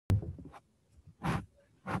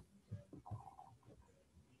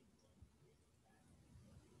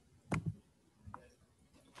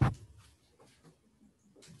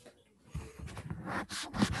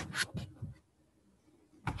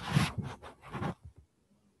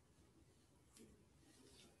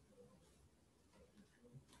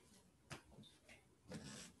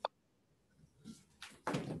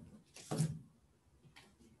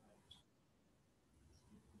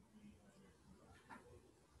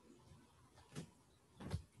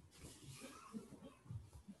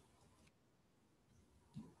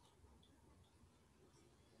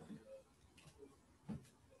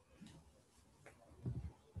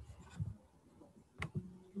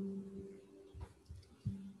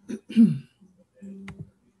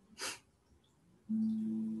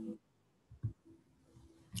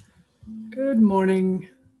Good morning.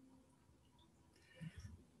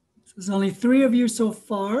 So there's only 3 of you so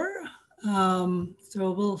far.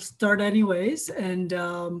 So we'll start anyways. And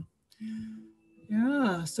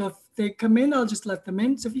yeah, so if they come in, I'll just let them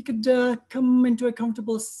in. So if you could come into a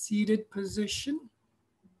comfortable seated position.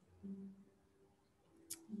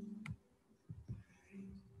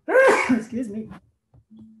 Excuse me.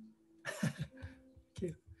 Thank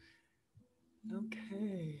you.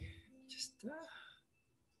 Okay. Just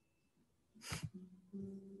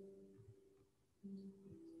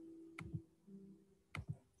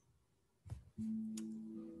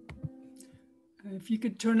if you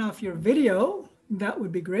could turn off your video, that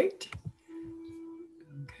would be great.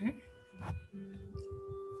 Okay.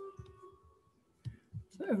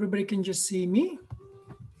 So everybody can just see me.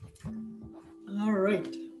 All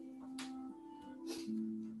right.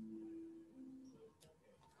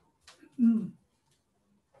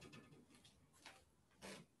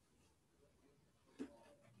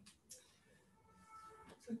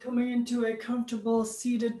 So coming into a comfortable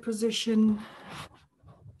seated position.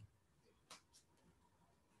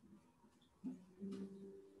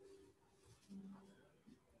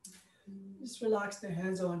 Just relax the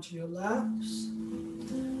hands onto your laps.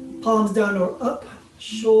 Palms down or up.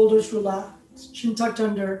 Shoulders relaxed. Chin tucked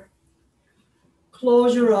under.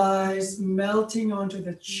 Close your eyes, melting onto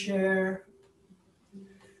the chair.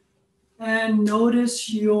 And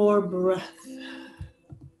notice your breath.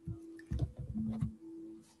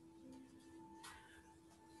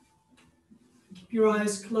 Keep your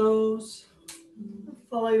eyes closed.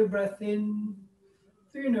 Follow your breath in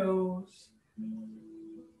through your nose.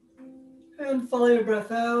 And follow your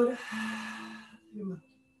breath out.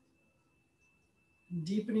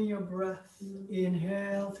 Deepening your breath.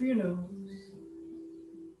 Inhale through your nose.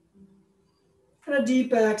 And a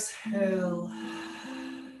deep exhale.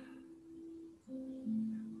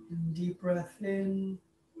 And deep breath in.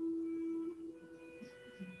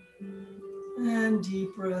 And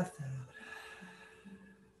deep breath out.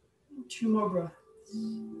 2 more breaths.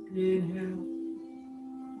 Inhale.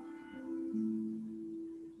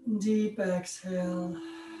 Deep exhale.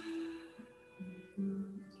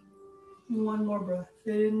 1 more breath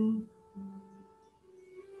in.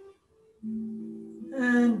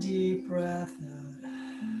 And deep breath out.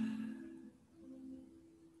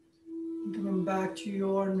 Coming back to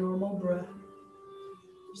your normal breath.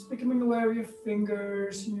 Just becoming aware of your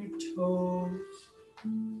fingers and your toes.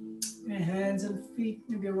 Your hands and feet.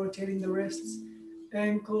 Maybe rotating the wrists.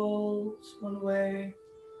 Ankles one way.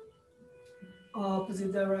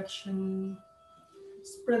 Opposite direction.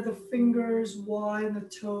 Spread the fingers, widen the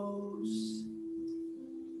toes.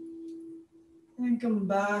 And come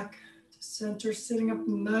back to center, sitting up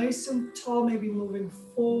nice and tall, maybe moving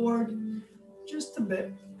forward just a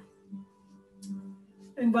bit.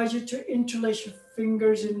 I invite you to interlace your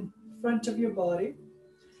fingers in front of your body.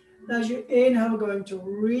 As you inhale, we're going to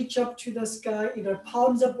reach up to the sky, either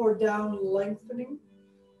palms up or down, lengthening.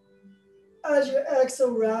 As you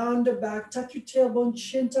exhale, round the back, tuck your tailbone,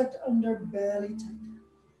 chin tucked under, belly tucked.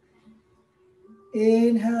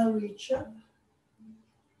 Inhale, reach up.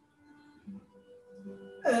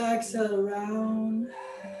 Exhale, round.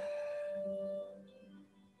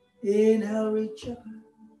 Inhale, reach up.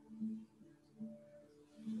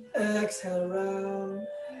 Exhale, round.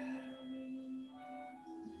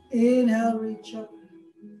 Inhale, reach up.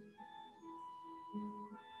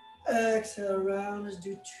 Exhale, round. Let's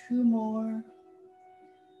do 2 more.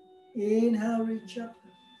 Inhale, reach up.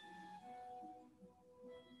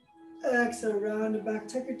 Exhale, round the back.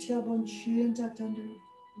 Tuck your tailbone, chin tucked under.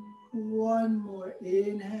 1 more.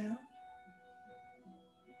 Inhale.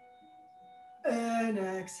 And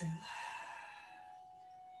exhale.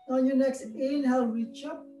 On your next inhale, reach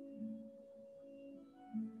up.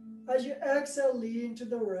 As you exhale, lean to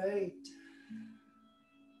the right.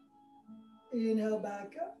 Inhale,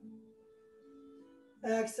 back up.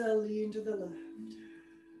 Exhale, lean to the left.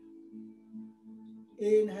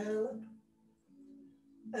 Inhale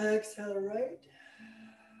up. Exhale, right.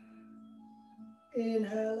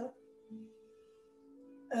 Inhale up.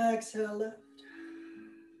 Exhale, left.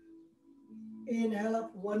 Inhale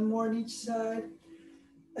up. 1 more on each side.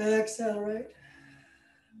 Exhale, right.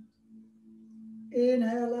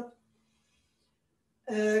 Inhale up.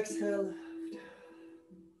 Exhale, left.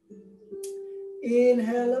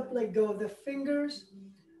 Inhale up, let go of the fingers.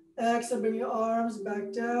 Exhale, bring your arms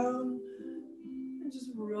back down. And just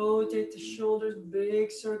rotate the shoulders,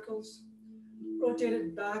 big circles. Rotate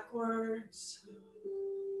it backwards.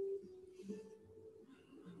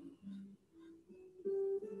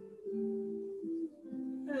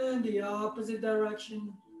 And the opposite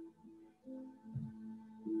direction.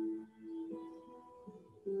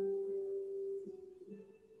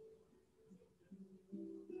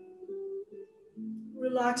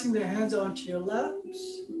 Relaxing the hands onto your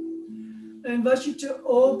laps. I invite you to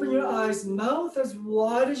open your eyes, mouth as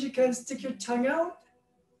wide as you can. Stick your tongue out.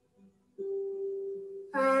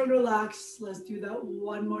 And relax. Let's do that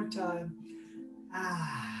one more time.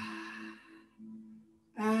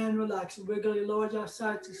 And relax. Wiggle your lower jaw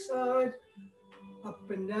side to side,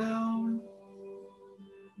 up and down.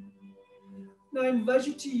 Now I invite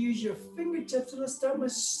you to use your fingertips. Let's start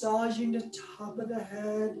massaging the top of the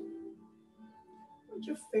head with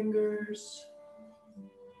your fingers.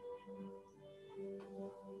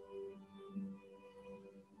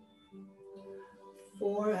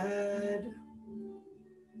 Forehead.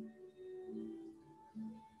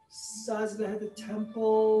 Sides of the head, the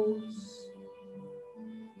temples.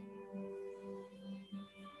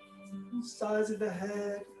 Sides of the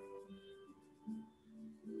head.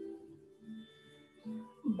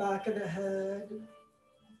 Back of the head.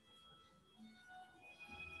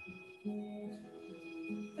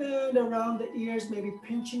 And around the ears, maybe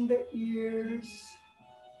pinching the ears.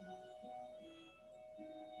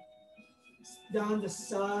 Down the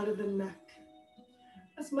side of the neck.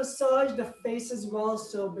 Let's massage the face as well.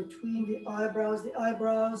 So between the eyebrows,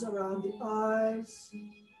 around the eyes,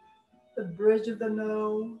 the bridge of the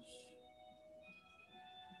nose,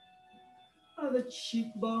 the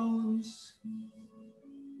cheekbones,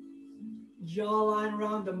 jawline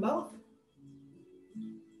around the mouth,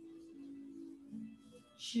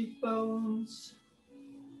 cheekbones,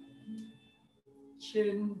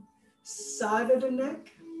 chin, side of the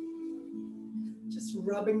neck. Just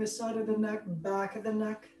rubbing the side of the neck, back of the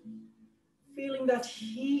neck. Feeling that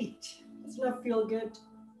heat. Does not feel good.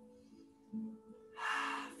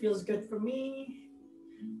 Feels good for me.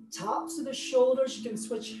 Tops of the shoulders. You can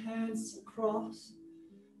switch hands across.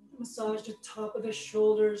 Massage the top of the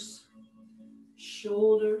shoulders.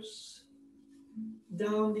 Shoulders.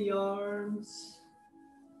 Down the arms.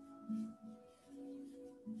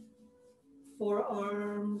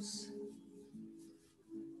 Forearms.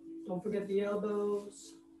 Don't forget the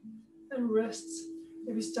elbows and wrists.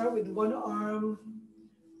 Maybe start with one arm.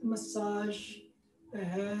 Massage the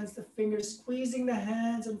hands, the fingers, squeezing the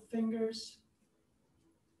hands and fingers.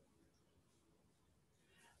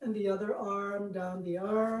 And the other arm, down the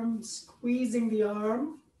arm, squeezing the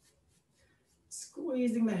arm.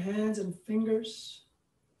 Squeezing the hands and fingers.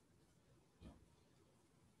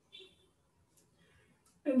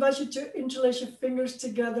 I invite you to interlace your fingers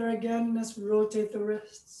together again. Let's rotate the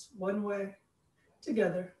wrists one way,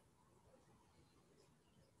 together.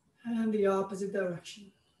 And the opposite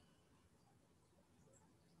direction.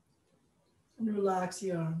 And relax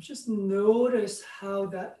the arms. Just notice how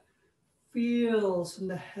that feels from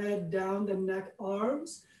the head down the neck,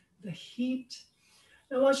 arms, the heat.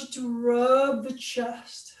 I want you to rub the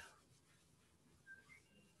chest.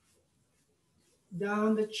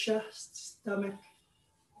 Down the chest, stomach.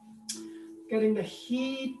 Getting the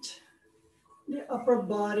heat, the upper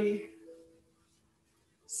body,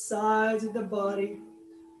 sides of the body.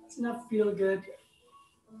 It's not feel good.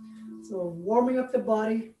 So warming up the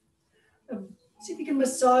body. See if you can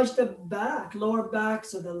massage the back, lower back,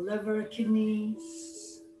 so the liver,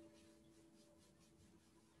 kidneys.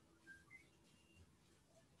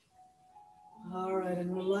 All right,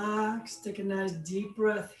 and relax. Take a nice deep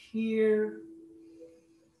breath here.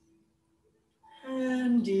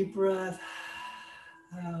 And deep breath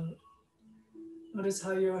out. Notice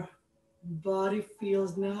how your body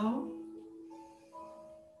feels now.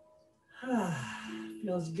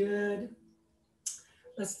 Feels good.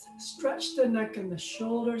 Let's stretch the neck and the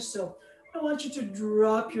shoulders. So I want you to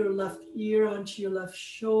drop your left ear onto your left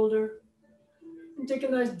shoulder. And take a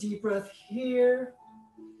nice deep breath here.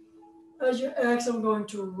 As you exhale, I'm going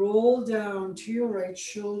to roll down to your right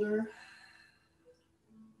shoulder.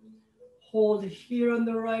 Hold here on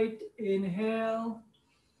the right, inhale.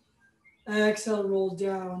 Exhale, roll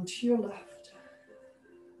down to your left.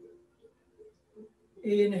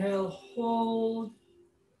 Inhale, hold.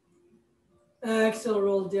 Exhale,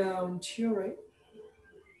 roll down to your right.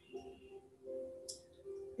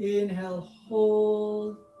 Inhale,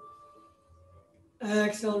 hold.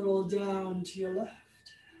 Exhale, roll down to your left.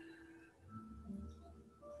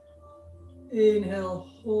 Inhale,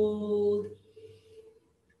 hold.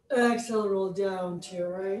 Exhale, roll down to your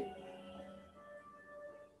right.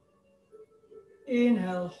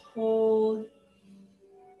 Inhale, hold.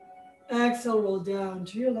 Exhale, roll down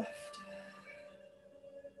to your left.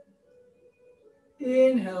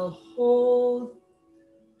 Inhale, hold.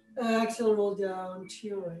 Exhale, roll down to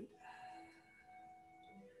your right.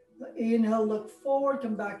 Inhale, look forward,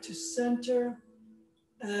 come back to center.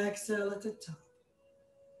 Exhale at the top.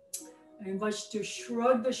 I invite you to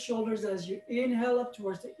shrug the shoulders as you inhale up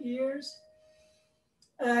towards the ears.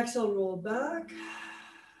 Exhale, roll back.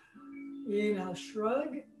 Inhale,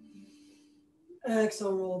 shrug.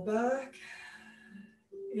 Exhale, roll back.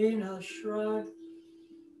 Inhale, shrug.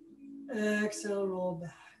 Exhale, roll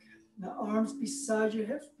back. Now arms beside your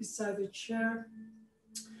hips, beside the chair.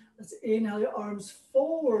 Let's inhale your arms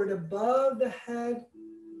forward above the head.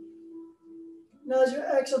 Now as you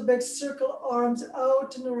exhale, big circle arms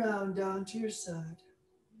out and around down to your side.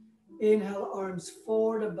 Inhale, arms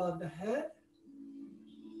forward above the head.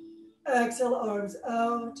 Exhale, arms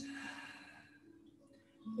out.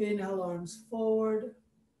 Inhale, arms forward.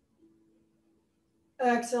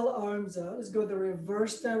 Exhale, arms out. Let's go the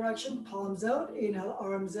reverse direction. Palms out. Inhale,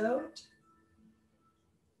 arms out.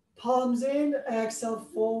 Palms in. Exhale,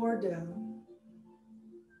 forward, down.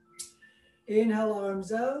 Inhale,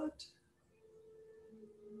 arms out.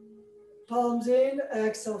 Palms in.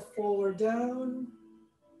 Exhale, forward, down.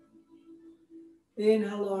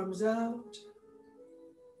 Inhale, arms out.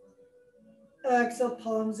 Exhale,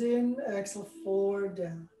 palms in. Exhale, forward,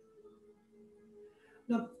 down.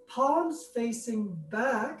 Now, palms facing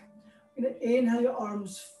back. You're going to inhale your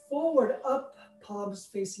arms forward, up, palms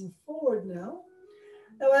facing forward now.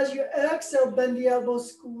 Now, as you exhale, bend the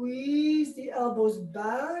elbows, squeeze the elbows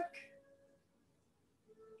back.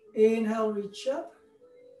 Inhale, reach up.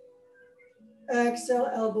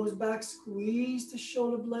 Exhale, elbows back, squeeze the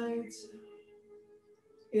shoulder blades.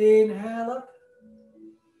 Inhale up.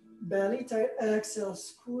 Belly tight. Exhale,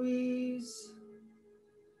 squeeze.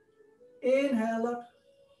 Inhale up.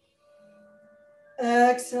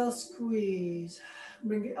 Exhale, squeeze.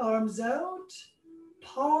 Bring the arms out,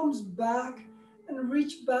 palms back, and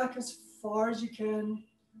reach back as far as you can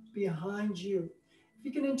behind you. If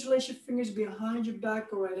you can interlace your fingers behind your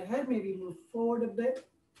back, go right ahead. Maybe move forward a bit.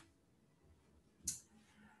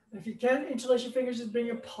 If you can't interlace your fingers, just bring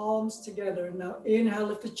your palms together. Now inhale,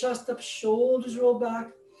 lift the chest up, shoulders roll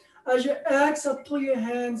back. As you exhale, pull your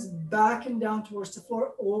hands back and down towards the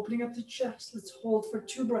floor, opening up the chest. Let's hold for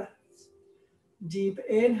 2 breaths. Deep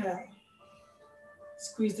inhale.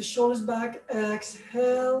 Squeeze the shoulders back.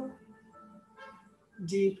 Exhale.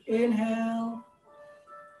 Deep inhale.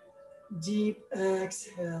 Deep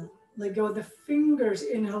exhale. Let go of the fingers.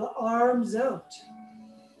 Inhale, arms out.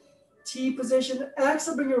 T position.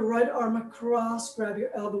 Exhale, bring your right arm across. Grab your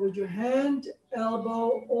elbow with your hand,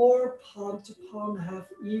 elbow, or palm to palm, half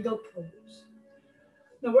eagle pose.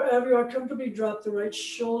 Now, wherever you are comfortably, drop the right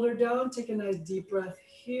shoulder down. Take a nice deep breath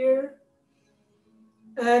here.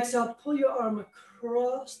 Exhale, pull your arm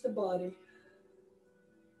across the body.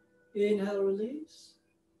 Inhale, release.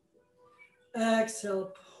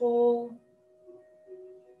 Exhale, pull.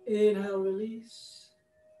 Inhale, release.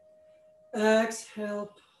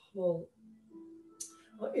 Exhale, pull.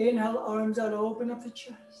 Inhale, arms out, open up the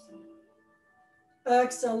chest.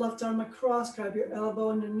 Exhale, left arm across, grab your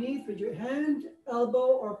elbow underneath with your hand, elbow,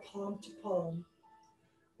 or palm to palm.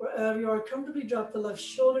 Wherever you are comfortably, drop the left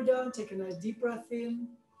shoulder down. Take a nice deep breath in.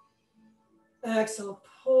 Exhale,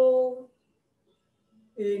 pull.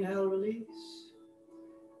 Inhale, release.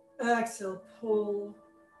 Exhale, pull.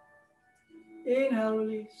 Inhale,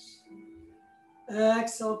 release.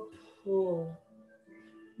 Exhale, pull.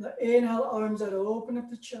 Now inhale, arms out, open up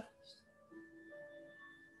the chest.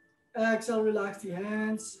 Exhale, relax the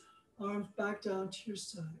hands, arms back down to your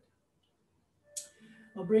side.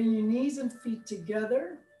 Now bring your knees and feet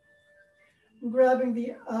together. Grabbing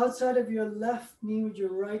the outside of your left knee with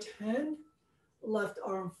your right hand. Left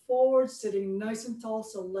arm forward, sitting nice and tall,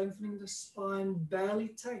 so lengthening the spine, belly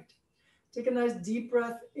tight. Take a nice deep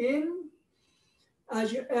breath in.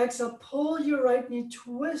 As you exhale, pull your right knee,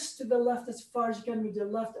 twist to the left as far as you can with your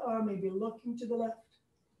left arm, maybe looking to the left.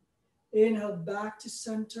 Inhale, back to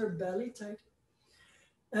center, belly tight.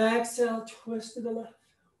 Exhale, twist to the left.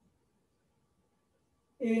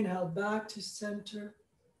 Inhale, back to center.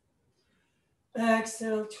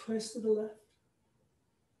 Exhale, twist to the left.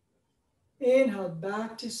 Inhale,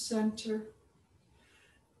 back to center.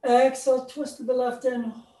 Exhale, twist to the left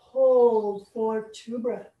and hold for 2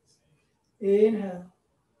 breaths. Inhale.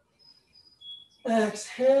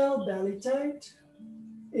 Exhale, belly tight.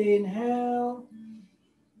 Inhale.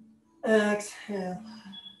 Exhale.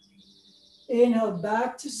 Inhale,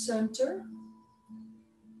 back to center.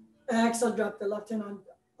 Exhale, drop the left hand on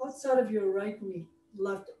outside of your right knee.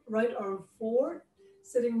 Right arm forward.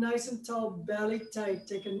 Sitting nice and tall, belly tight.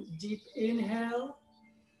 Take a deep inhale.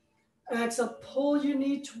 Exhale, pull your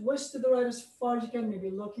knee, twist to the right as far as you can, maybe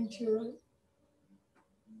looking to your right.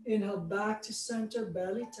 Inhale, back to center,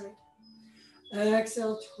 belly tight.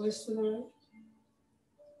 Exhale, twist to the right.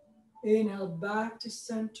 Inhale, back to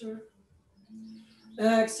center.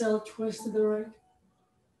 Exhale, twist to the right.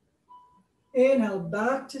 Inhale,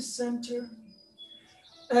 back to center.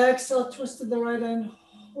 Exhale, twist to the right and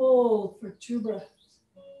hold for 2 breaths.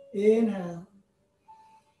 Inhale.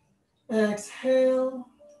 Exhale.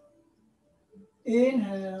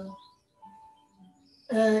 Inhale.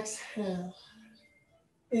 Exhale.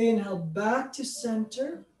 Inhale, back to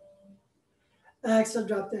center. Exhale,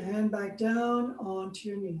 drop the hand back down onto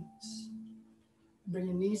your knees. Bring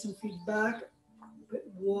your knees and feet back a bit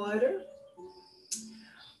wider.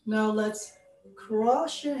 Now let's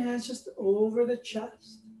cross your hands just over the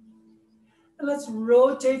chest. And let's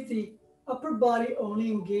rotate the upper body,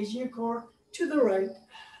 only engaging your core, to the right.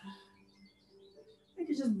 You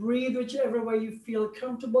can just breathe whichever way you feel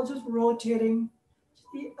comfortable, just rotating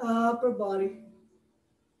the upper body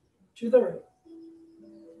to the right.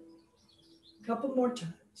 A couple more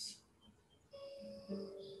times.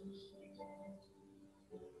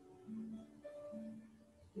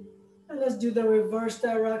 And let's do the reverse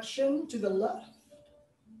direction to the left.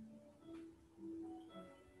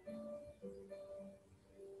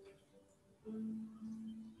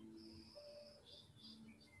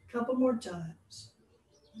 Couple more times.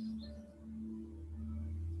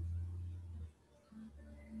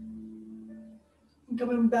 And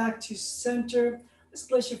coming back to center, let's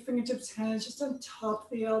place your fingertips, hands just on top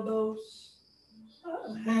of the elbows.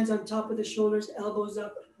 Hands on top of the shoulders, elbows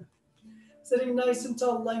up. Sitting nice and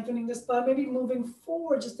tall, lengthening the spine, maybe moving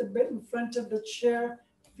forward just a bit in front of the chair,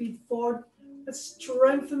 feet forward. Let's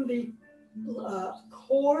strengthen the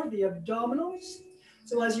core, the abdominals.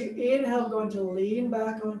 So as you inhale, going to lean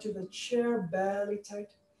back onto the chair, belly tight.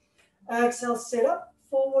 Exhale, sit up,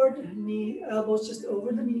 forward, knee, elbows just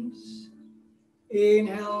over the knees.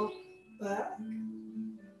 Inhale, back.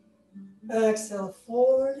 Exhale,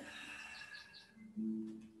 forward.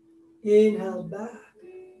 Inhale, back.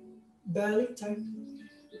 Belly tight.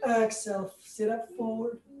 Exhale, sit up,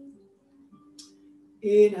 forward.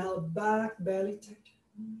 Inhale, back, belly tight.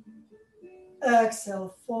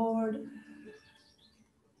 Exhale, forward.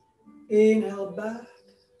 Inhale, back.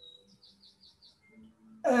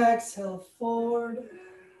 Exhale, forward.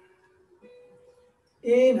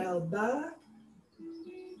 Inhale, back.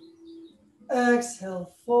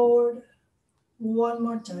 Exhale, forward. One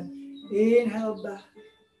more time. Inhale, back.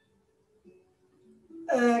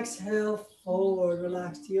 Exhale, forward.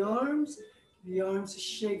 Relax the arms. The arms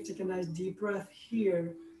shake. Take a nice deep breath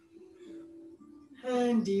here.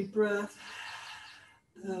 And deep breath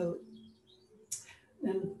out.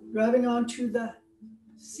 And grabbing onto the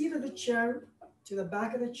seat of the chair, to the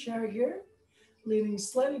back of the chair here. Leaning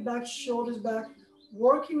slightly back, shoulders back.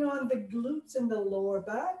 Working on the glutes and the lower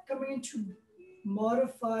back. Coming into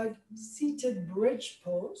modified seated bridge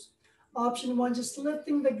pose. Option 1, just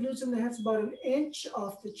lifting the glutes and the hips about an inch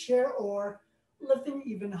off the chair, or lifting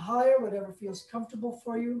even higher, whatever feels comfortable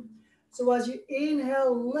for you. So as you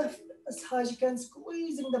inhale, lift as high as you can,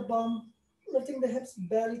 squeezing the bum, lifting the hips,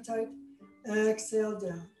 belly tight. Exhale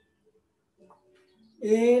down.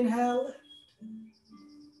 Inhale.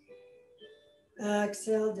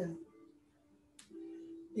 Exhale down.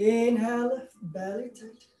 Inhale, lift, belly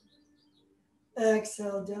tight.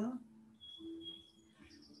 Exhale down.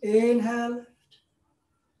 Inhale, lift.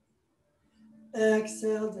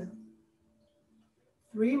 Exhale down.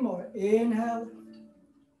 3 more. Inhale, lift.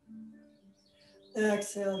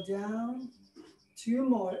 Exhale down. 2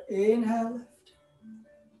 more. Inhale, lift.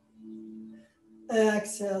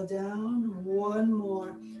 Exhale down. 1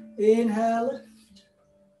 more. Inhale, lift.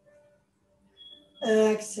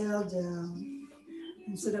 Exhale down.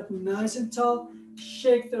 And sit up nice and tall.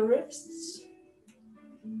 Shake the wrists.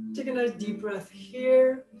 Take a nice deep breath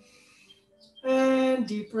here. And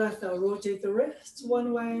deep breath out. Rotate the wrists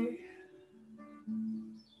one way.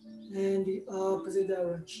 And the opposite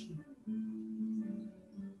direction.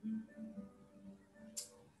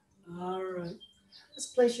 All right. Let's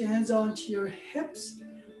place your hands onto your hips.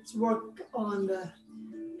 Let's work on the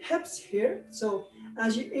hips here. So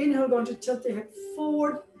as you inhale, going to tilt the hip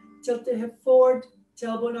forward,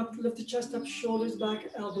 tailbone up, lift the chest up, shoulders back,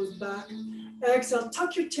 elbows back. Exhale,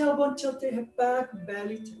 tuck your tailbone, tilt the hip back,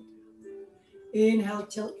 belly tight. Inhale,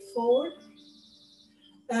 tilt forward.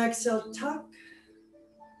 Exhale, tuck.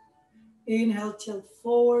 Inhale, tilt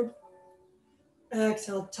forward.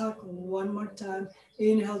 Exhale, tuck. One more time.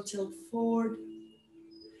 Inhale, tilt forward.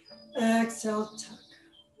 Exhale, tuck.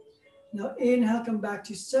 Now inhale, come back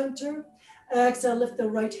to center. Exhale, lift the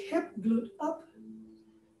right hip, glute up.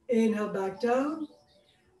 Inhale, back down.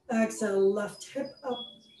 Exhale, left hip up.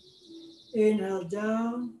 Inhale,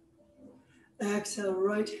 down. Exhale,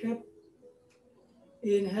 right hip.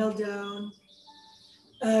 Inhale, down.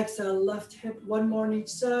 Exhale, left hip. One more on each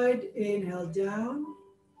side. Inhale, down.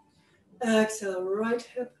 Exhale, right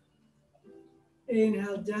hip.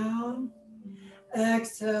 Inhale, down.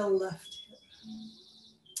 Exhale, left hip.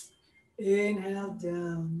 Inhale,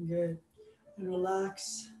 down. Good. And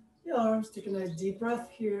relax the arms. Take a nice deep breath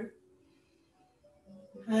here.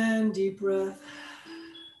 And deep breath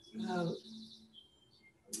out.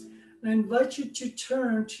 I invite you to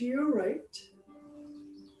turn to your right,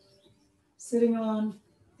 sitting on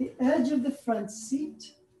the edge of the front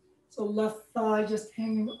seat. So left thigh just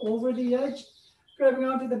hanging over the edge, grabbing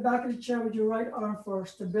onto the back of the chair with your right arm for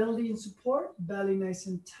stability and support, belly nice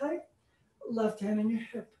and tight, left hand on your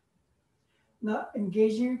hip. Now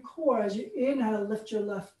engaging your core as you inhale, lift your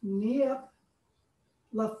left knee up,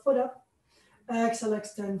 left foot up. Exhale,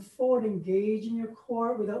 extend forward, engaging your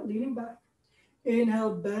core without leaning back.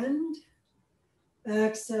 Inhale, bend.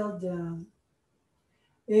 Exhale, down.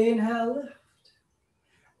 Inhale, lift.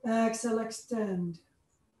 Exhale, extend.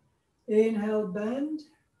 Inhale, bend.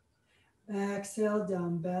 Exhale,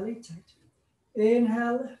 down, belly tight.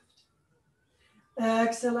 Inhale, lift.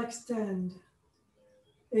 Exhale, extend.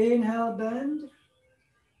 Inhale, bend.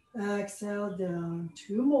 Exhale, down.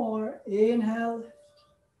 Two more. Inhale, lift.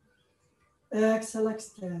 Exhale,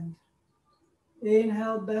 extend.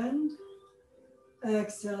 Inhale, bend.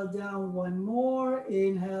 Exhale, down. One more.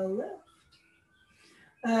 Inhale, lift.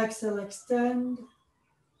 Exhale, extend.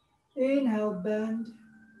 Inhale, bend.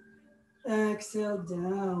 Exhale,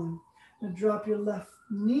 down. Now drop your left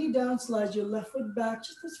knee down, slide your left foot back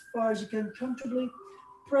just as far as you can comfortably,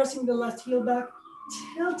 pressing the left heel back,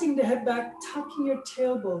 tilting the head back, tucking your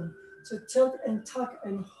tailbone. So tilt and tuck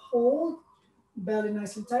and hold, belly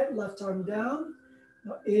nice and tight, left arm down.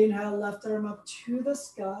 Now inhale, left arm up to the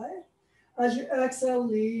sky. As you exhale,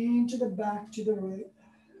 lean to the back, to the right.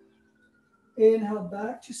 Inhale,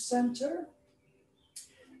 back to center.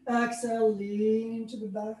 Exhale, lean to the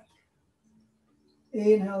back.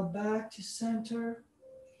 Inhale, back to center.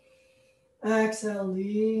 Exhale,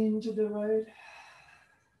 lean to the right.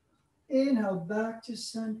 Inhale, back to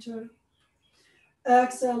center.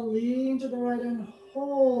 Exhale, lean to the right and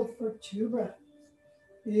hold for 2 breaths.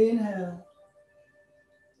 Inhale.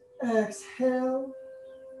 Exhale.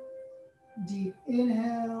 Deep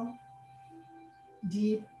inhale.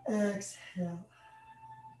 Deep exhale.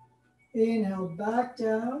 Inhale, back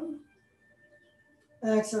down.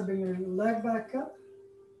 Exhale, bring your leg back up.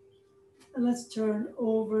 And let's turn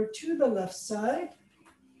over to the left side.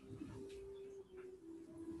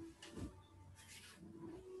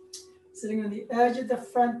 Sitting on the edge of the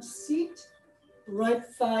front seat. Right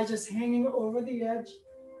thigh just hanging over the edge.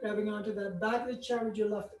 Grabbing onto the back of the chair with your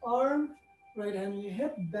left arm. Right hand on your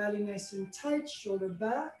hip. Belly nice and tight. Shoulder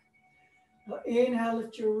back. Now inhale,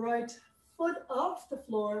 lift your right foot off the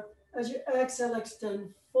floor. As you exhale,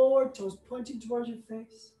 extend forward, toes pointing towards your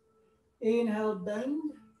face. Inhale, bend.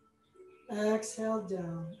 Exhale,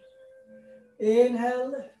 down.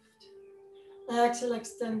 Inhale, lift. Exhale,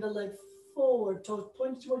 extend the leg forward, toes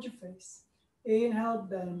pointing towards your face. Inhale,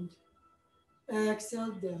 bend.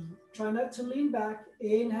 Exhale, down. Try not to lean back.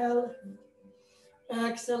 Inhale,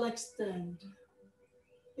 exhale, extend.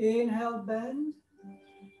 Inhale, bend.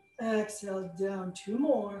 Exhale, down. 2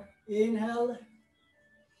 more. Inhale,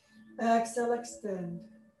 exhale, extend.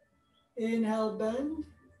 Inhale, bend.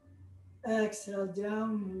 Exhale,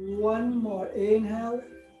 down. 1 more. Inhale.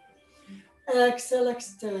 Exhale,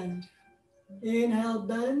 extend. Inhale,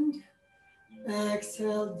 bend.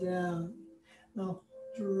 Exhale, down. Now,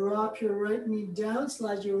 drop your right knee down.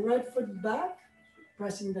 Slide your right foot back.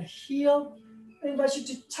 Pressing the heel. I invite you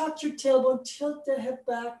to tuck your tailbone. Tilt the head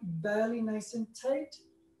back. Belly nice and tight.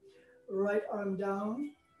 Right arm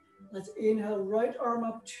down. Let's inhale. Right arm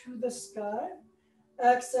up to the sky.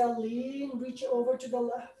 Exhale, lean, reach over to the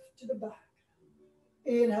left, to the back.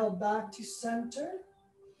 Inhale, back to center.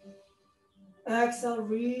 Exhale,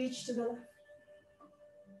 reach to the left.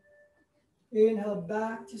 Inhale,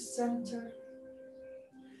 back to center.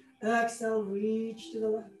 Exhale, reach to the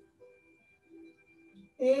left.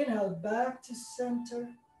 Inhale, back to center.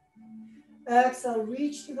 Exhale,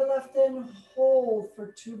 reach to the left and hold for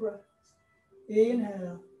 2 breaths.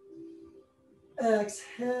 Inhale.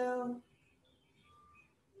 Exhale.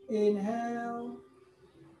 Inhale.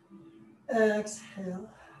 Exhale.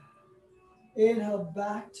 Inhale,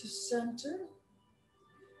 back to center.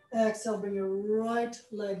 Exhale, bring your right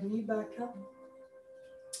leg, knee back up.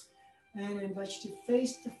 And I invite you to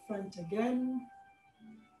face the front again.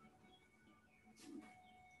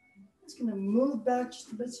 Just gonna move back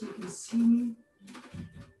just a bit so you can see me.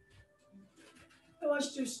 I want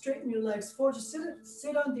you to straighten your legs forward. Just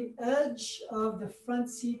sit on the edge of the front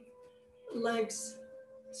seat, legs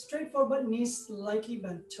straight forward, but knees slightly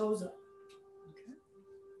bent, toes up. Okay.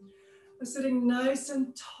 We're sitting nice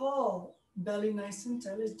and tall, belly nice and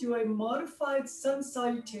tight. Let's do a modified sun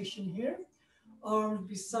salutation here. Arms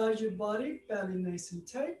beside your body, belly nice and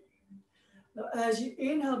tight. Now, as you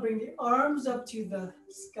inhale, bring the arms up to the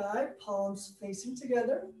sky, palms facing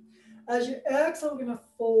together. As you exhale, we're going to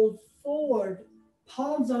fold forward,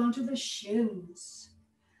 palms onto the shins.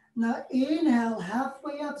 Now, inhale,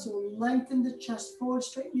 halfway up, so lengthen the chest forward,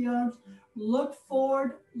 straighten the arms, look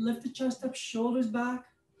forward, lift the chest up, shoulders back.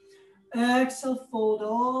 Exhale, fold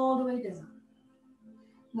all the way down.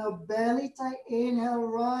 Now, belly tight, inhale,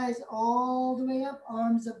 rise all the way up,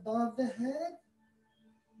 arms above the head.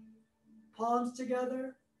 Palms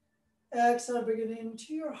together. Exhale, bring it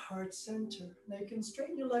into your heart center. Now you can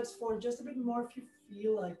straighten your legs forward just a bit more if you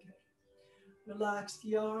feel like it. Relax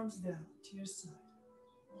the arms down to your side.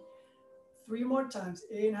 3 more times.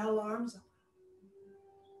 Inhale, arms up.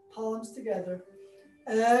 Palms together.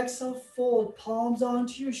 Exhale, fold. Palms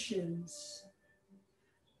onto your shins.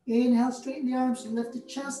 Inhale, straighten the arms, lift the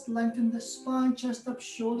chest, lengthen the spine, chest up,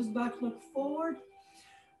 shoulders back, look forward.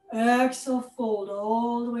 Exhale, fold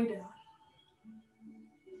all the way down.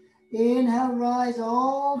 Inhale, rise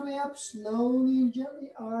all the way up, slowly and gently,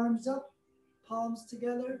 arms up, palms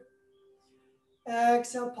together.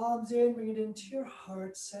 Exhale, palms in, bring it into your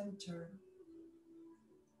heart center.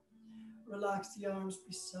 Relax the arms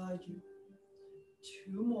beside you.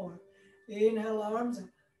 2 more. Inhale, arms up,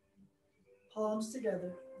 palms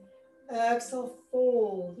together. Exhale,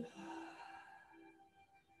 fold.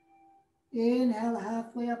 Inhale,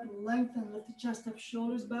 halfway up, lengthen, lift the chest up,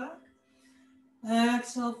 shoulders back.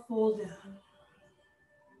 Exhale, fold down.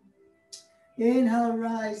 Inhale,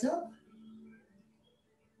 rise up.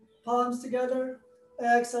 Palms together.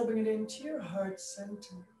 Exhale, bring it into your heart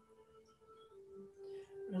center.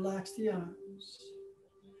 Relax the arms.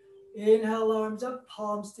 Inhale, arms up,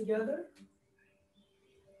 palms together.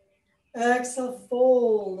 Exhale,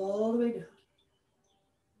 fold all the way down.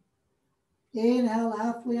 Inhale,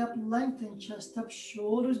 halfway up, lengthen, chest up,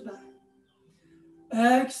 shoulders back.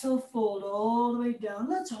 Exhale, fold all the way down.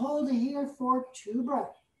 Let's hold it here for 2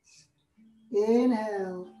 breaths.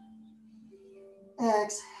 Inhale.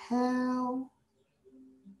 Exhale.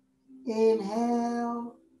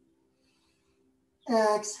 Inhale.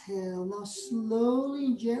 Exhale. Now slowly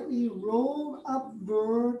and gently roll up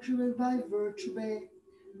vertebrae by vertebrae.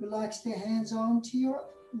 Relax the hands onto your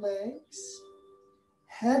legs.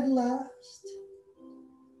 Head last.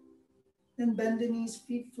 Then bend the knees,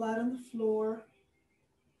 feet flat on the floor.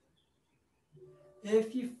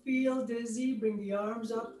 If you feel dizzy, bring the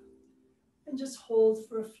arms up and just hold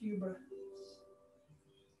for a few breaths.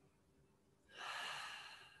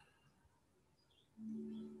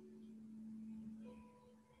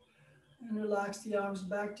 And relax the arms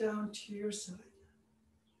back down to your side.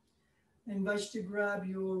 I invite you to grab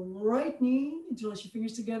your right knee, interlace your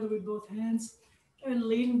fingers together with both hands, and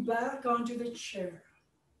lean back onto the chair.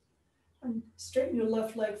 And straighten your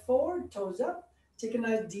left leg forward, toes up. Take a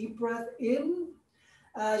nice deep breath in.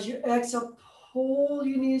 As you exhale, pull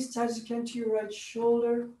your knees tight as you can to your right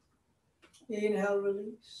shoulder. Inhale,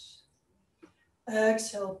 release.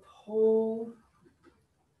 Exhale, pull.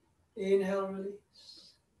 Inhale,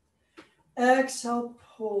 release. Exhale,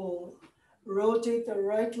 pull. Rotate the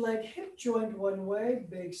right leg, hip joint one way,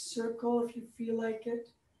 big circle if you feel like it.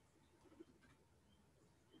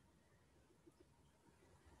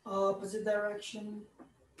 Opposite direction.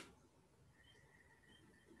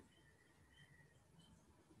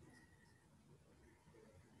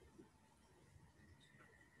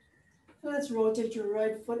 Let's rotate your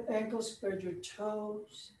right foot, ankle, spread your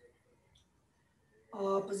toes.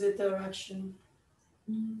 Opposite direction.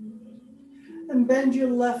 And bend your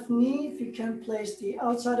left knee. If you can, place the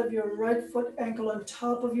outside of your right foot, ankle on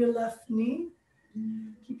top of your left knee.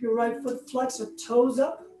 Keep your right foot flexed with toes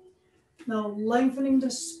up. Now lengthening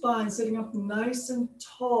the spine, sitting up nice and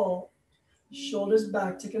tall. Shoulders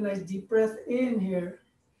back. Take a nice deep breath in here.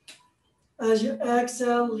 As you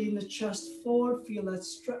exhale, lean the chest forward. Feel that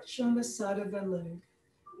stretch on the side of the leg.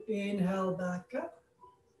 Inhale, back up.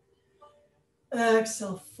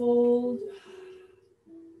 Exhale, fold.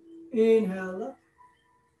 Inhale up.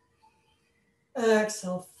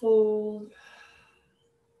 Exhale, fold.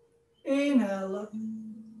 Inhale up.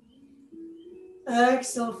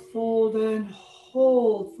 Exhale, fold and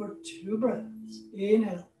hold for 2 breaths.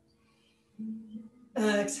 Inhale.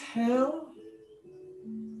 Exhale.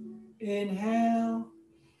 Inhale.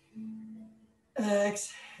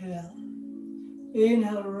 Exhale.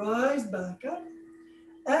 Inhale, rise back up.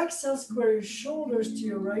 Exhale, square your shoulders to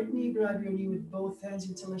your right knee. Grab your knee with both hands.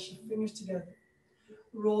 Interlace your fingers together.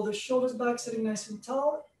 Roll the shoulders back, sitting nice and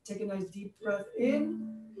tall. Take a nice deep breath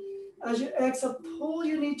in. As you exhale, pull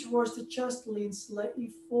your knee towards the chest. Lean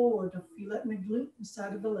slightly forward to feel it in the glute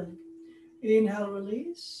inside of the leg. Inhale,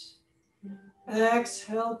 release.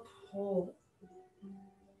 Exhale, pull.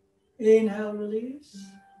 Inhale, release.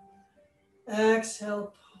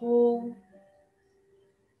 Exhale, pull.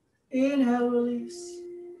 Inhale, release.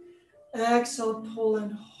 Exhale, pull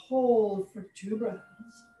and hold for 2 breaths.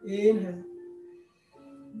 Inhale.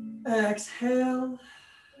 Exhale.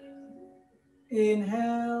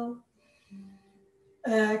 Inhale.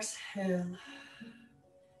 Exhale.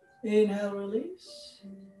 Inhale, release.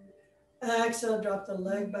 Exhale, drop the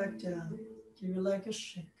leg back down. Give your leg a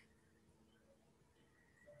shake.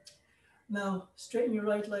 Now, straighten your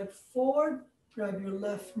right leg forward. Grab your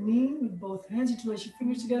left knee with both hands. Interlace your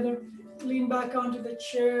fingers together. Lean back onto the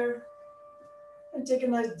chair. And take a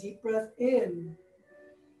nice deep breath in.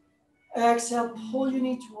 Exhale, pull your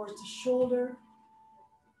knee towards the shoulder.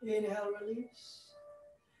 Inhale, release.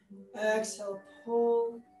 Exhale,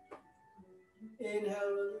 pull.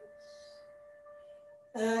 Inhale,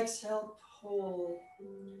 release. Exhale, pull.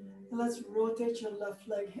 And let's rotate your left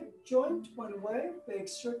leg hip joint one way. Big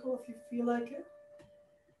circle if you feel like it.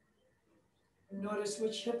 Notice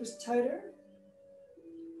which hip is tighter.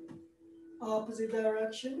 Opposite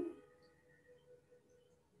direction.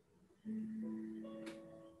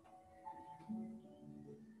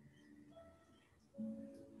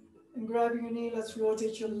 And grabbing your knee, let's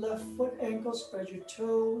rotate your left foot ankle, spread your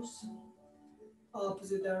toes.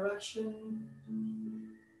 Opposite direction.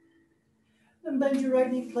 Then bend your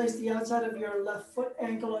right knee, place the outside of your left foot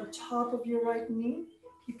ankle on top of your right knee.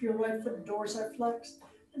 Keep your right foot dorsiflexed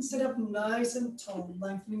and sit up nice and tall,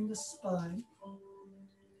 lengthening the spine.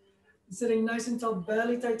 And sitting nice and tall,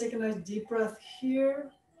 belly tight, take a nice deep breath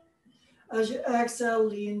here. As you exhale,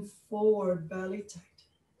 lean forward, belly tight.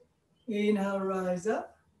 Inhale, rise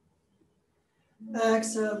up.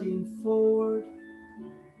 Exhale, lean forward.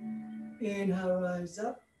 Inhale, rise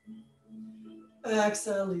up.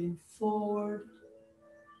 Exhale, lean forward.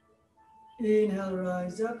 Inhale,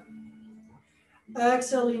 rise up.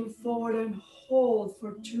 Exhale, lean forward and hold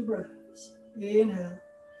for 2 breaths. Inhale.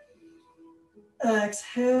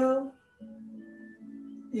 Exhale.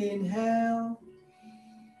 Inhale.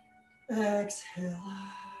 Exhale.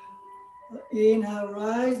 Inhale,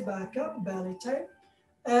 rise back up, belly tight.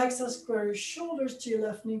 Exhale, square your shoulders to your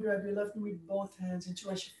left knee. Grab your left knee with both hands.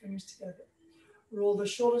 Interlace your fingers together. Roll the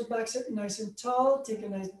shoulders back, sit nice and tall. Take a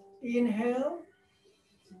nice inhale.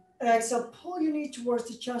 Exhale, pull your knee towards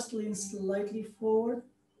the chest, lean slightly forward.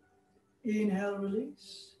 Inhale,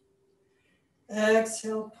 release.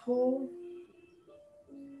 Exhale, pull.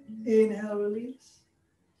 Inhale, release.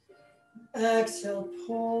 Exhale,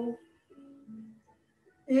 pull.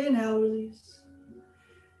 Inhale, release.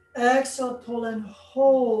 Exhale, pull and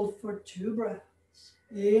hold for 2 breaths.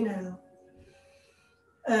 Inhale.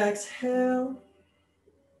 Exhale.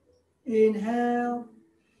 Inhale.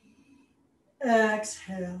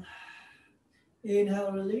 Exhale.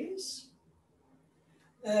 Inhale, release.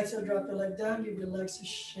 Exhale, drop your leg down, give your legs a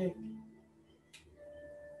shake.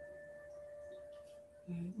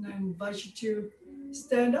 And I invite you to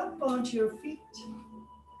stand up onto your feet.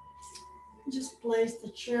 Just place the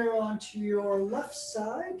chair onto your left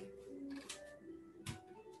side.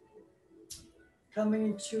 Coming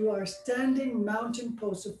into our standing mountain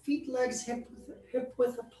pose. So feet, legs, hip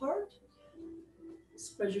width apart.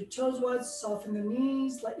 Spread your toes wide, soften the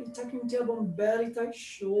knees, slightly tucking tailbone, belly tight,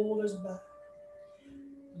 shoulders back.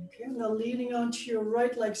 Okay, now leaning onto your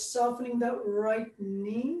right leg, softening that right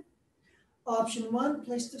knee. Option 1,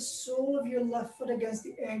 place the sole of your left foot against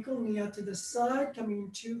the ankle, knee out to the side, coming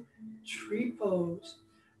into tree pose.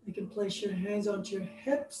 You can place your hands onto your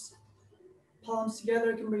hips, palms together.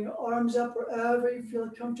 You can bring your arms up wherever you feel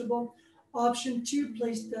comfortable. Option 2,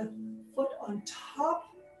 place the foot on top,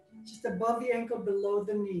 just above the ankle, below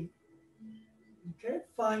the knee. Okay,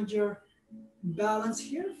 find your balance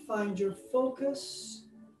here. Find your focus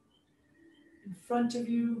in front of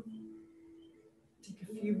you. Take a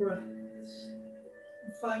few breaths.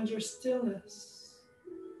 And find your stillness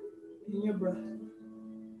in your breath.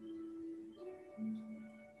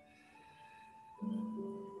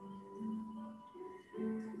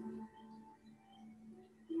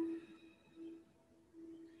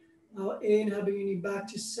 Now inhale, bring your knee back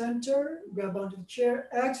to center. Grab onto the chair.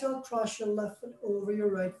 Exhale, cross your left foot over your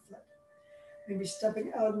right foot. Maybe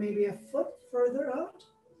stepping out maybe a foot further out.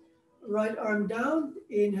 Right arm down.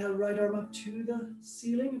 Inhale, right arm up to the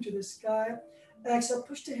ceiling, to the sky. Exhale,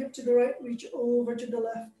 push the hip to the right, reach over to the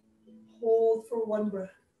left. Hold for one breath.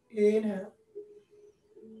 Inhale.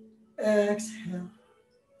 Exhale.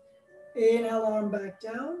 Inhale, arm back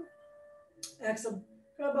down. Exhale,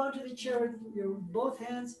 grab onto the chair with your both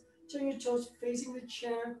hands. Turn your toes facing the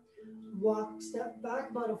chair. Walk, step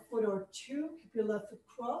back about a foot or two. Keep your left foot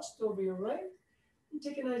crossed over your right. And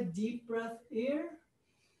take a nice deep breath here.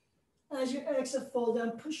 As you exhale, fall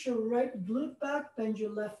down. Push your right glute back. Bend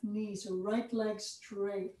your left knee. So right leg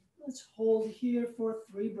straight. Let's hold here for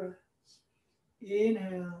 3 breaths.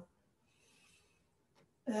 Inhale.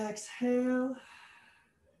 Exhale.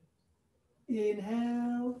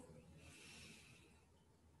 Inhale.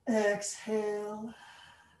 Exhale.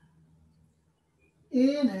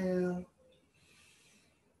 Inhale.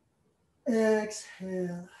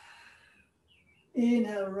 Exhale.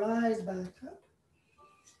 Inhale, rise back up.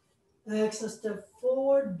 Exhale, step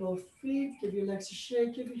forward, both feet. Give your legs a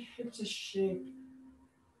shake, give your hips a shake.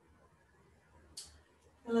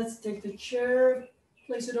 And let's take the chair,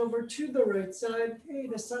 place it over to the right side. Hey,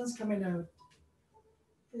 the sun's coming out.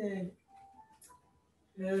 Hey,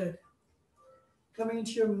 good. Coming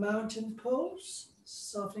into your mountain pose,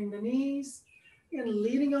 softening the knees, and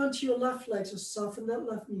leaning onto your left leg, so soften that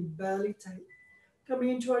left knee, belly tight. Coming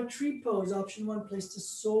into our tree pose, option 1, place the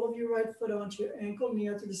sole of your right foot onto your ankle, knee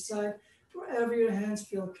out to the side, wherever your hands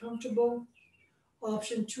feel comfortable.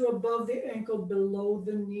 Option 2, above the ankle, below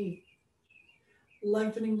the knee.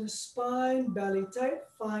 Lengthening the spine, belly tight.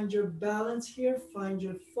 Find your balance here, find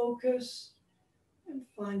your focus, and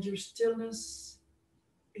find your stillness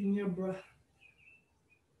in your breath.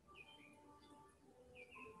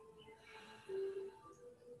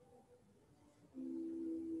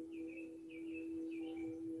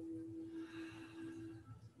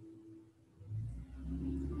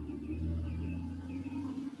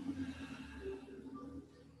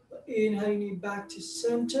 Inhale, knee back to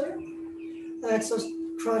center. Exhale,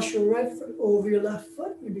 cross your right foot over your left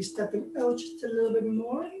foot. Maybe stepping out just a little bit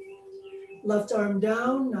more. Left arm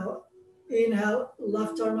down. Now inhale,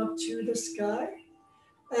 left arm up to the sky.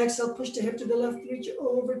 Exhale, push the hip to the left, reach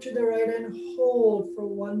over to the right and hold for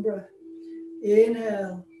 1 breath.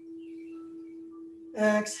 Inhale.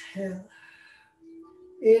 Exhale.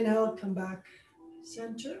 Inhale, come back,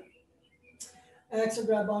 center. Exhale,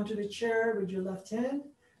 grab onto the chair with your left hand.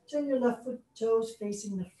 Turn your left foot toes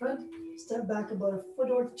facing the front. Step back about a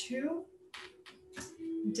foot or two.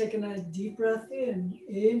 And take a nice deep breath in.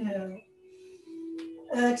 Inhale.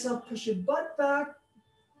 Exhale, push your butt back.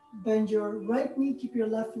 Bend your right knee, keep your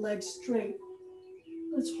left leg straight.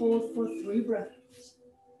 Let's hold for 3 breaths.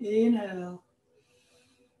 Inhale.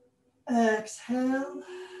 Exhale.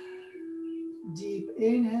 Deep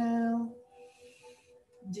inhale.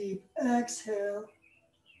 Deep exhale.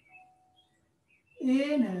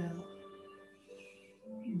 Inhale.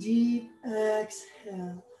 Deep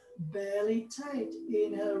exhale. Belly tight.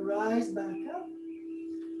 Inhale, rise back up.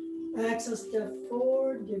 Exhale, step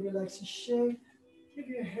forward. Give your legs a shake. Give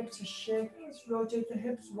your hips a shake. Let's rotate the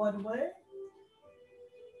hips one way.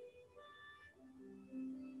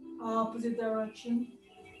 Opposite direction.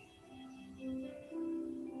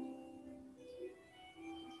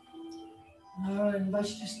 All right, invite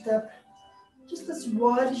you to step just as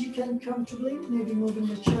wide as you can comfortably. Maybe moving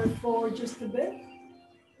the chair forward just a bit.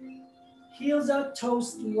 Heels out,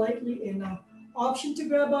 toes slightly in. Now, option to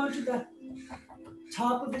grab onto the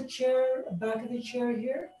top of the chair, back of the chair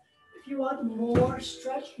here. If you want more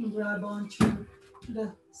stretch, you can grab onto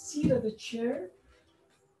the seat of the chair.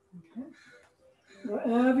 Okay.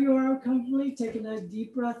 Wherever you are comfortably, take a nice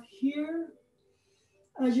deep breath here.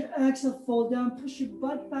 As you exhale, fall down, push your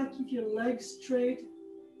butt back, keep your legs straight,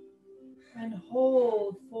 and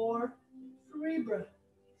hold for 3 breaths.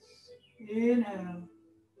 Inhale.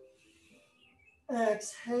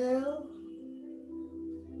 Exhale.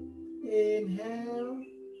 Inhale.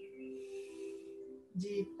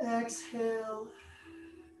 Deep exhale.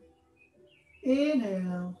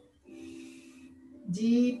 Inhale.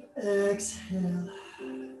 Deep exhale.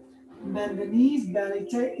 Bend the knees, belly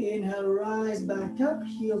tight. Inhale, rise back up.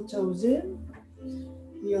 Heel toes in.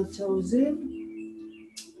 Heel toes in.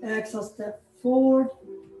 Exhale, step forward.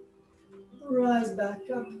 Rise back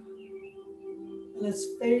up. Let's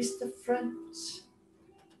face the front.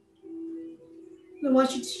 I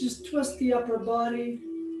want you to just twist the upper body.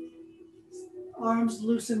 Arms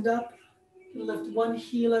loosened up. Lift one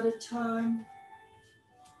heel at a time.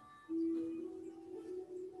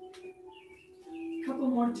 A couple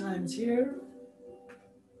more times here.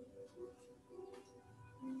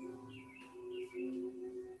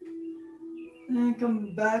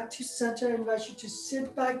 come back to center. I invite you to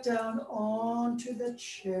sit back down onto the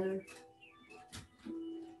chair.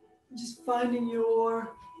 Just finding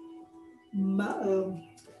your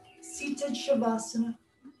seated Shavasana.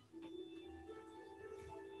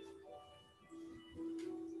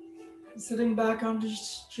 Sitting back onto the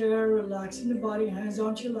chair, relaxing the body, hands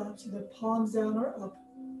onto your lap, so the palms down or up.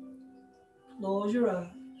 Close your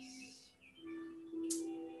eyes.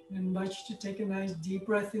 I invite you to take a nice deep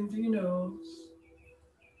breath in through your nose.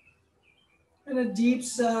 And a deep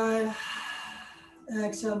sigh.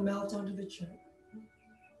 Exhale, melt onto the chair.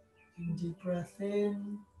 And deep breath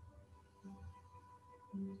in.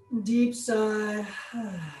 Deep sigh.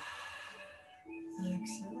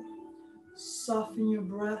 Exhale. Soften your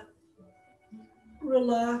breath.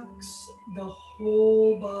 Relax the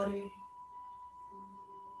whole body.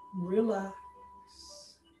 Relax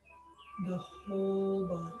the whole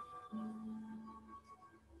body.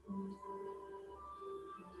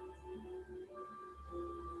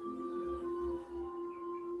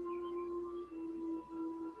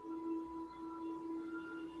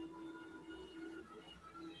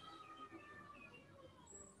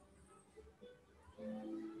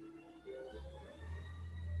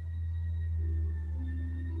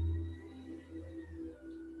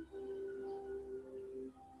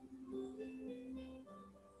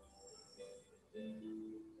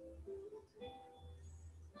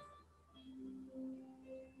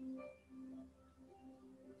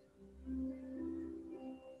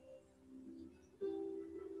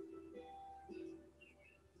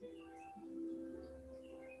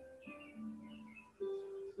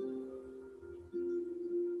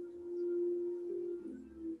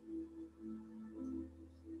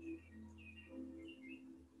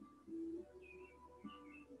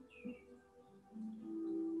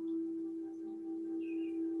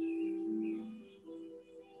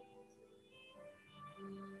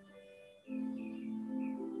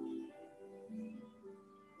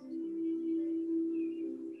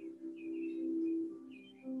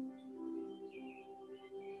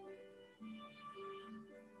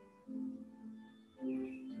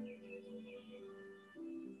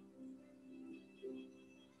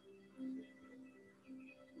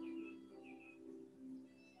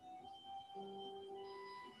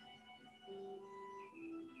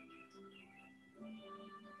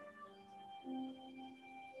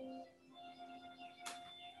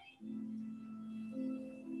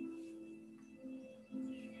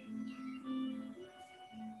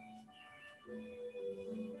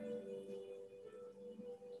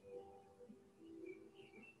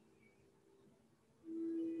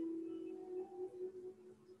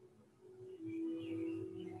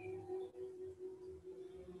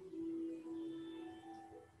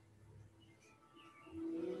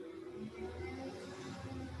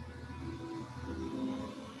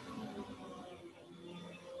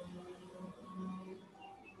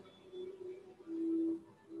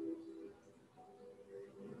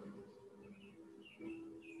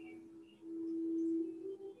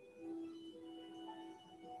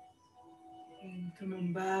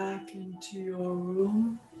 Coming back into your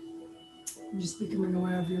room, just becoming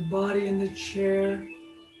aware of your body in the chair,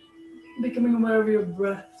 becoming aware of your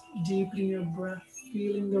breath, deepening your breath,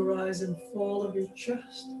 feeling the rise and fall of your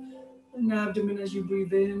chest and abdomen as you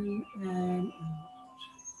breathe in and out.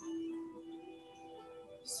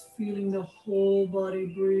 Just feeling the whole body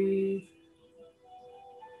breathe.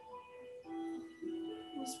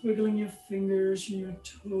 Just wiggling your fingers and your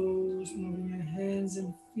toes, moving your hands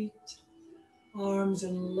and feet, arms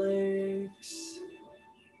and legs.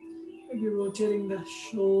 Maybe rotating the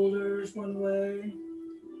shoulders one way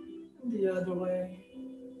and the other way.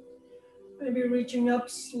 Maybe reaching up,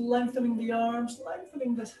 lengthening the arms,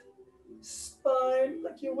 lengthening the spine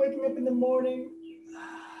like you're waking up in the morning.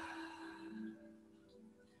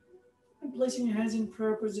 And placing your hands in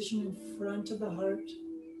prayer position in front of the heart,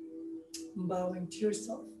 bowing to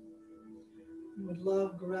yourself. And with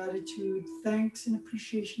love, gratitude, thanks, and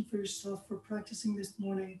appreciation for yourself for practicing this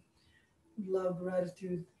morning. With love,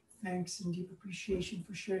 gratitude, thanks, and deep appreciation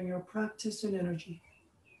for sharing your practice and energy.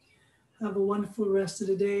 Have a wonderful rest of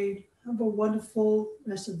the day. Have a wonderful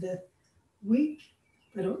rest of the week.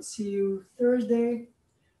 If I don't see you Thursday,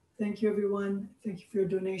 thank you, everyone. Thank you for your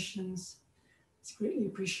donations. It's greatly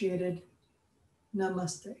appreciated.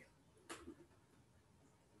 Namaste.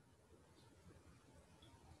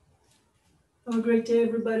 Have a great day,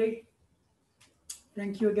 everybody.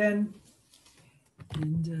 Thank you again.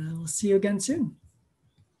 And we'll see you again soon.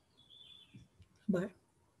 Bye.